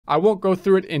I won't go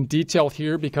through it in detail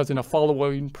here because in a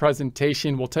following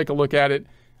presentation, we'll take a look at it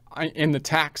in the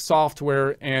tax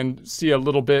software and see a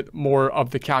little bit more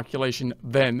of the calculation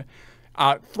then.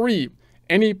 3,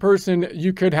 any person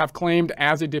you could have claimed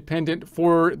as a dependent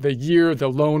for the year the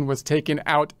loan was taken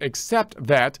out, except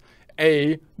that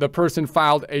A, the person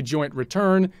filed a joint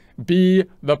return, B,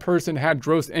 the person had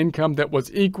gross income that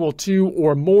was equal to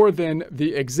or more than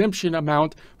the exemption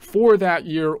amount for that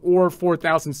year, or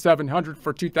 $4,700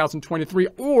 for 2023,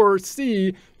 or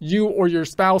C, you or your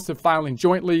spouse, if filing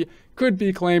jointly, could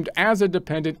be claimed as a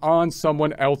dependent on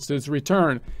someone else's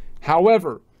return.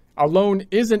 However, a loan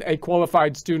isn't a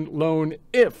qualified student loan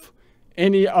if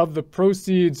any of the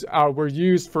proceeds were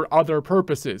used for other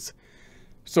purposes.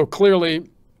 So clearly,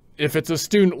 if it's a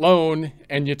student loan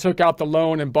and you took out the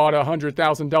loan and bought a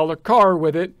 $100,000 car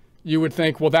with it, you would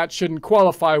think, well, that shouldn't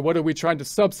qualify. What are we trying to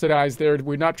subsidize there?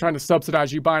 We're not trying to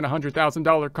subsidize you buying a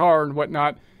 $100,000 car and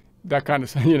whatnot, that kind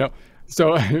of, you know.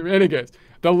 So in any case,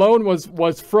 the loan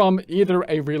was from either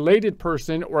a related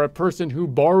person or a person who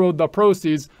borrowed the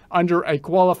proceeds under a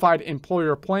qualified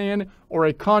employer plan or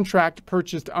a contract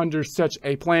purchased under such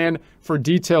a plan. For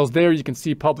details there, you can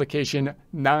see publication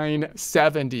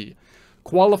 970.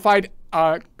 Qualified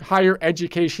higher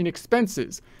education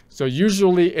expenses. So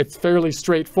usually it's fairly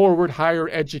straightforward, higher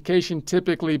education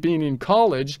typically being in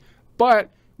college,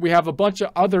 but we have a bunch of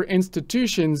other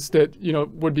institutions that, you know,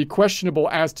 would be questionable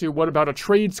as to what about a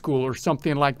trade school or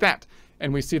something like that.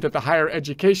 And we see that the higher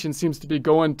education seems to be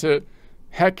going to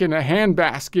heck in a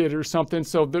handbasket or something.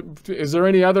 So is there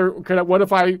any other, what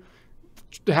if I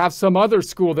have some other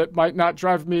school that might not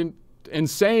drive me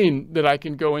insane that I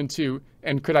can go into,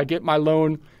 and could I get my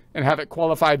loan and have it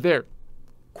qualified there?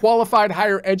 Qualified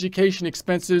higher education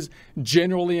expenses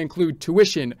generally include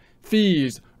tuition,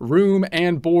 fees, room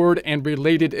and board, and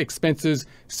related expenses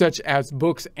such as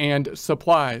books and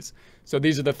supplies. So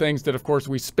these are the things that, of course,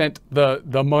 we spent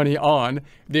the money on.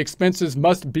 The expenses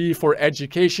must be for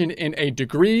education in a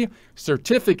degree,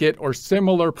 certificate, or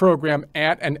similar program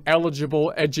at an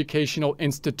eligible educational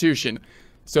institution.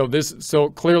 So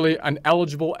clearly an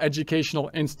eligible educational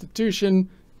institution,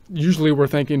 usually we're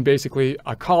thinking basically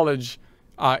a college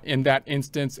in that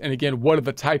instance. And again, what are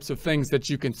the types of things that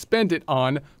you can spend it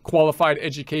on? Qualified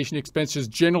education expenses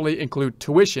generally include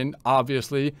tuition,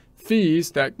 obviously,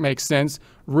 fees, that makes sense,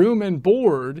 room and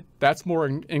board, that's more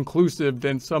inclusive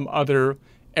than some other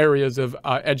areas of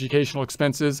educational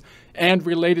expenses, and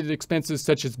related expenses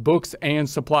such as books and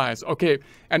supplies. Okay,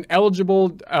 an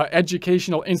eligible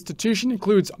educational institution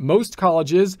includes most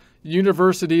colleges,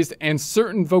 universities, and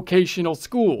certain vocational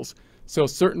schools. So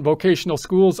certain vocational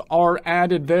schools are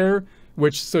added there,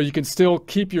 so you can still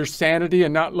keep your sanity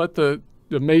and not let the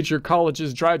major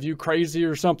colleges drive you crazy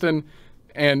or something,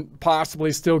 and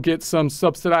possibly still get some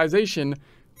subsidization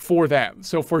for that.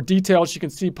 So for details, you can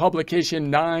see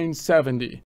publication 970.